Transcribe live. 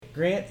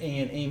Grant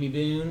and Amy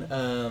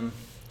Boone,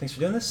 thanks for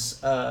doing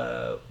this.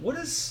 What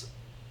is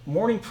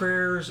morning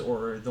prayers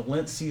or the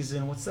Lent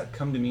season? What's that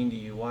come to mean to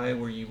you? Why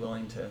were you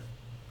willing to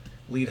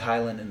lead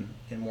Highland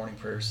in morning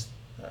prayers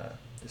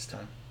this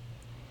time?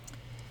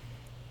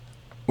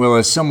 Well,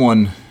 as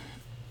someone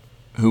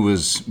who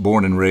was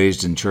born and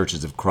raised in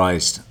Churches of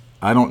Christ,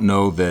 I don't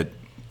know that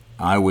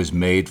I was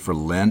made for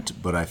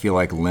Lent, but I feel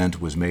like Lent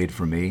was made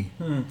for me.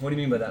 What do you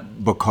mean by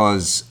that?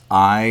 Because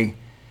I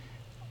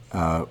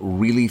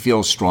really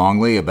feel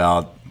strongly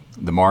about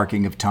the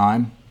marking of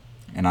time,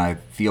 and I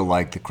feel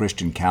like the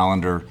Christian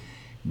calendar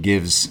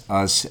gives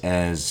us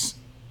as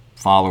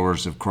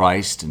followers of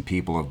Christ and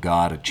people of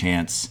God a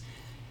chance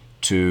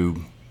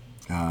to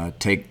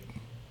take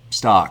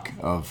stock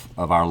of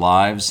our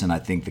lives, and I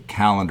think the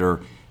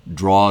calendar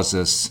draws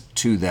us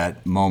to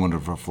that moment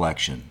of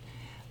reflection.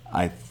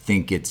 I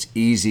think it's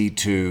easy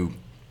to,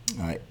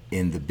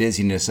 in the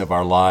busyness of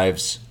our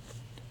lives,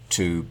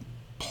 to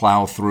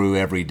plow through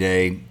every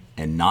day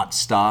and not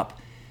stop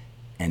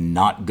and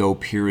not go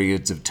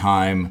periods of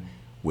time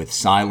with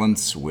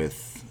silence,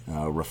 with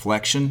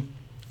reflection.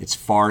 It's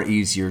far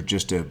easier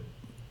just to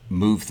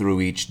move through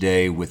each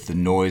day with the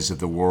noise of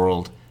the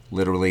world,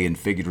 literally and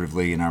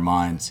figuratively, in our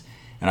minds.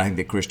 And I think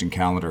the Christian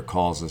calendar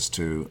calls us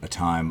to a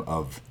time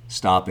of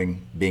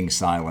stopping, being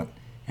silent,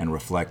 and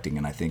reflecting.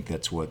 And I think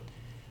that's what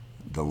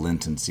the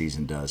Lenten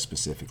season does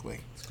specifically.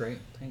 That's great.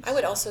 Thanks. I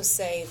would also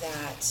say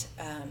that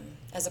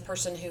as a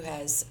person who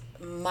has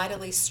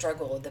mightily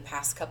struggled the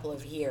past couple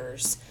of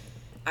years,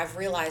 I've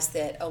realized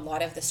that a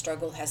lot of the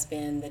struggle has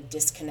been the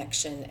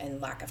disconnection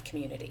and lack of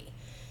community.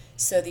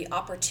 So the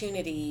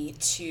opportunity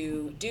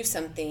to do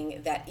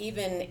something that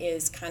even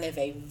is kind of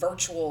a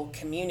virtual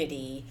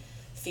community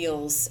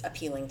feels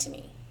appealing to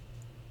me.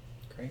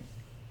 Great.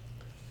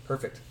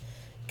 Perfect.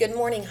 Good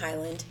morning,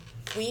 Highland.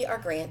 We are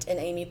Grant and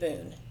Amy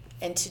Boone,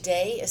 and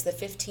today is the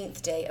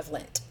 15th day of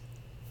Lent.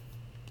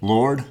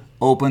 Lord,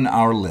 open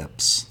our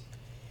lips,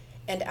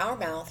 and our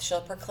mouth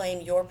shall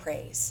proclaim your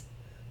praise.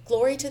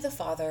 Glory to the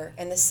Father,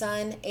 and the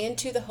Son, and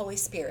to the Holy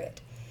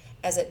Spirit,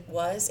 as it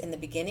was in the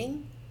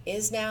beginning,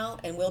 is now,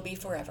 and will be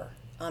forever.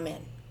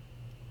 Amen.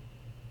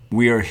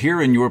 We are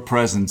here in your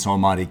presence,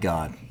 Almighty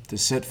God, to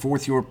set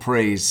forth your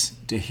praise,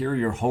 to hear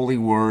your holy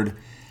word,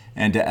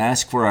 and to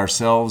ask for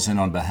ourselves and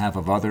on behalf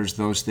of others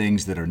those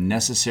things that are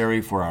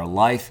necessary for our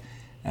life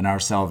and our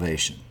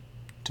salvation.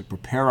 To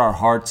prepare our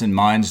hearts and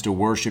minds to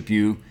worship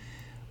you,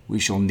 we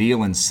shall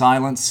kneel in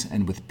silence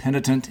and with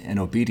penitent and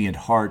obedient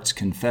hearts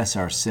confess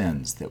our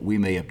sins, that we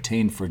may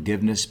obtain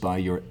forgiveness by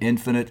your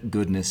infinite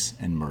goodness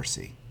and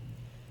mercy.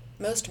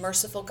 Most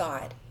merciful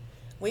God,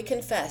 we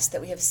confess that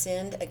we have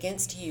sinned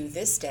against you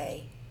this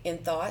day in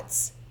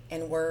thoughts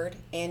and word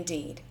and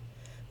deed,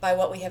 by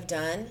what we have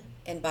done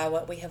and by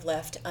what we have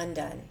left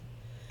undone.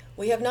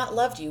 We have not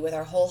loved you with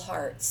our whole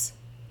hearts.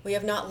 We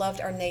have not loved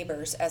our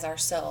neighbors as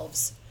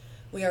ourselves.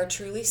 We are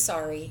truly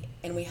sorry,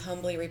 and we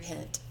humbly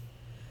repent.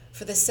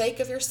 For the sake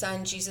of your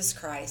Son, Jesus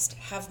Christ,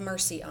 have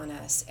mercy on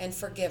us and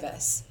forgive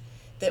us,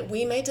 that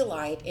we may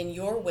delight in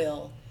your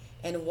will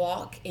and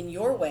walk in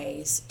your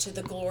ways to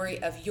the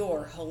glory of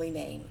your holy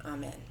name.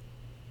 Amen.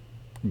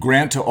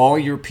 Grant to all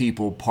your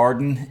people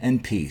pardon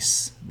and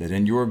peace, that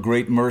in your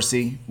great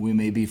mercy we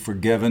may be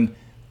forgiven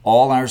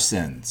all our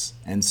sins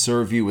and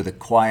serve you with a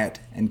quiet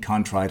and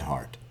contrite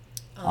heart.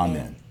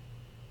 Amen.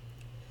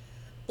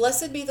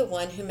 Blessed be the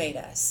one who made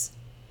us.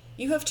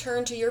 You have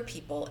turned to your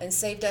people and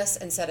saved us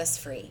and set us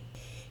free.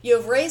 You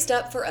have raised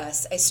up for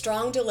us a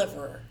strong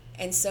deliverer,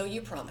 and so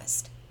you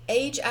promised.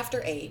 Age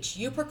after age,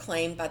 you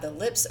proclaimed by the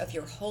lips of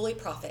your holy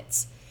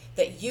prophets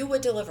that you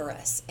would deliver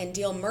us and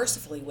deal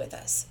mercifully with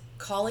us,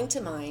 calling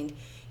to mind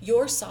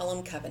your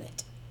solemn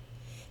covenant.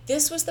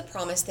 This was the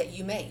promise that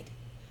you made,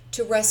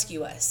 to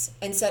rescue us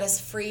and set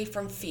us free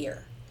from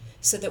fear,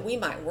 so that we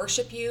might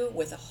worship you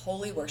with a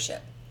holy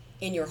worship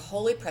in your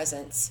holy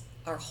presence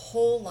our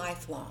whole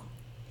life long.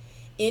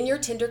 In your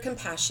tender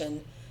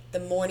compassion, the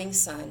morning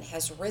sun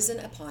has risen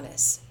upon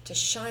us to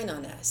shine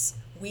on us,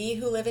 we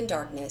who live in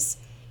darkness,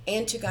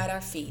 and to guide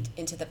our feet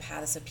into the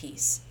paths of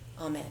peace.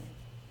 Amen.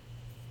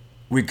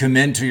 We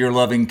commend to your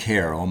loving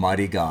care,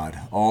 Almighty God,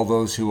 all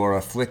those who are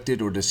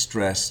afflicted or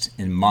distressed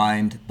in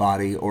mind,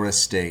 body, or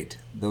estate,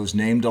 those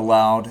named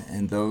aloud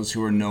and those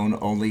who are known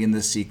only in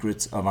the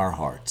secrets of our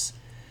hearts.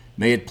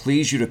 May it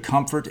please you to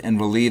comfort and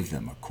relieve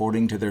them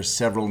according to their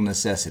several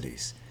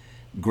necessities.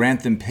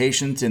 Grant them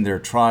patience in their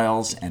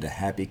trials and a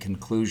happy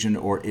conclusion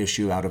or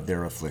issue out of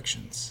their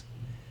afflictions.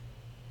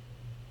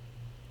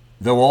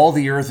 Though all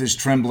the earth is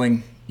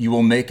trembling, you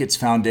will make its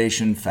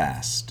foundation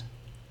fast.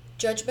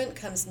 Judgment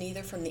comes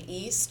neither from the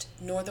east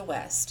nor the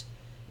west,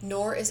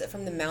 nor is it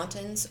from the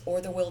mountains or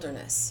the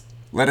wilderness.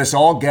 Let us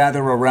all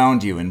gather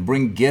around you and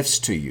bring gifts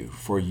to you,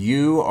 for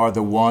you are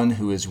the one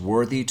who is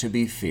worthy to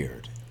be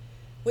feared.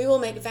 We will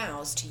make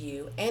vows to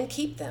you and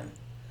keep them.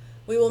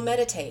 We will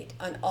meditate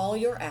on all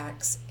your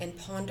acts and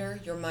ponder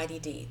your mighty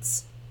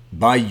deeds.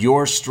 By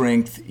your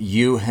strength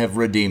you have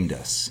redeemed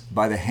us.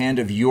 By the hand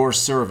of your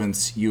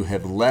servants you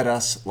have led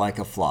us like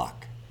a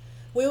flock.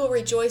 We will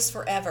rejoice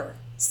forever,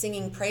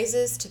 singing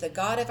praises to the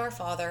God of our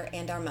Father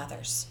and our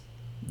mothers.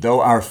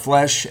 Though our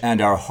flesh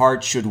and our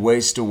heart should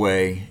waste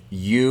away,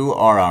 you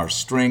are our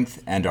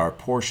strength and our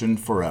portion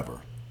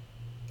forever.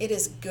 It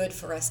is good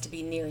for us to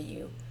be near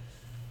you.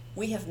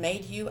 We have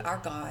made you our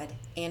God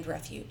and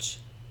refuge.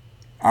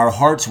 Our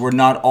hearts were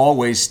not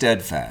always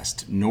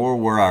steadfast, nor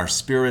were our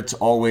spirits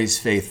always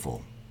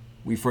faithful.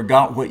 We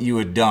forgot what you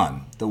had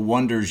done, the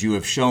wonders you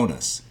have shown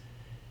us.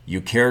 You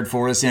cared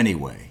for us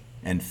anyway,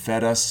 and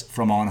fed us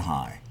from on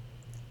high.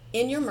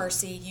 In your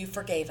mercy you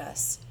forgave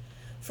us,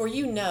 for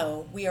you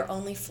know we are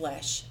only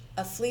flesh,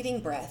 a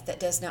fleeting breath that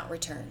does not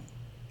return.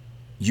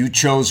 You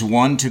chose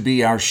one to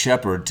be our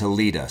shepherd to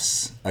lead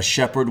us, a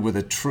shepherd with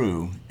a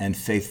true and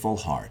faithful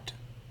heart.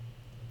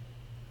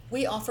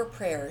 We offer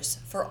prayers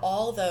for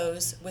all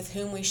those with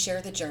whom we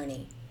share the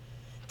journey,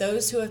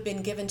 those who have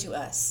been given to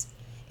us,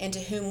 and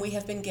to whom we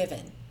have been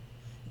given,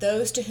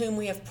 those to whom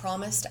we have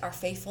promised our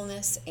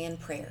faithfulness and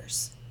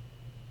prayers.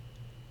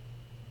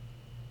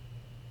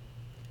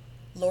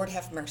 Lord,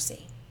 have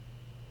mercy.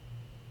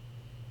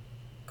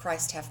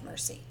 Christ, have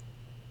mercy.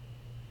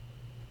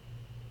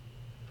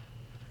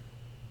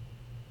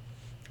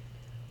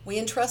 We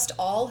entrust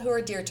all who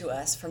are dear to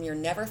us from your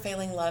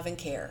never-failing love and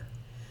care,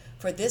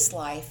 for this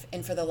life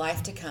and for the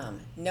life to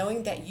come,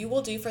 knowing that you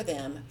will do for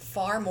them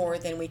far more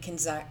than we can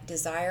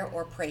desire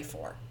or pray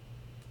for.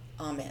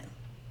 Amen.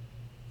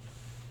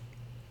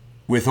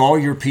 With all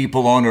your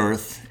people on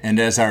earth, and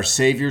as our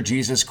Savior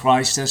Jesus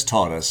Christ has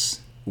taught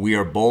us, we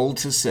are bold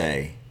to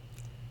say,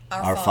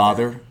 Our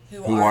Father,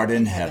 who art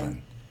in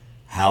heaven,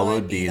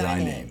 hallowed be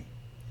thy name.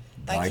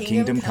 Thy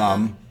kingdom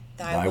come,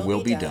 thy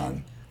will be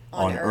done,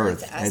 on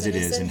earth as it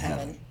is in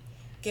heaven.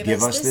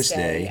 Give us this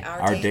day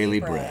our daily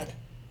bread,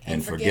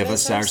 and forgive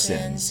us our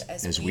sins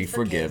as we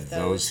forgive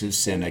those who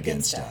sin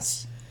against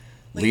us.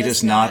 Lead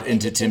us not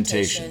into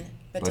temptation,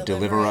 but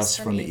deliver us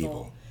from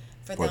evil.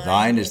 For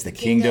thine is the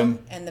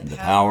kingdom, and the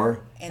power,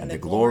 and the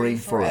glory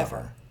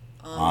forever.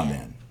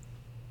 Amen.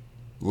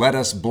 Let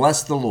us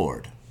bless the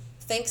Lord.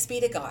 Thanks be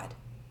to God.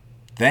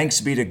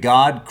 Thanks be to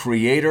God,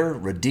 Creator,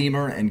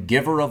 Redeemer, and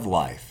Giver of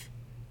life.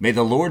 May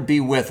the Lord be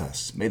with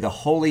us. May the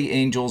holy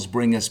angels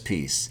bring us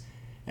peace.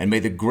 And may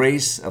the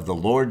grace of the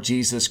Lord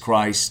Jesus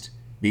Christ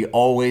be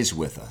always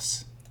with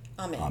us.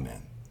 Amen.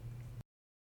 Amen.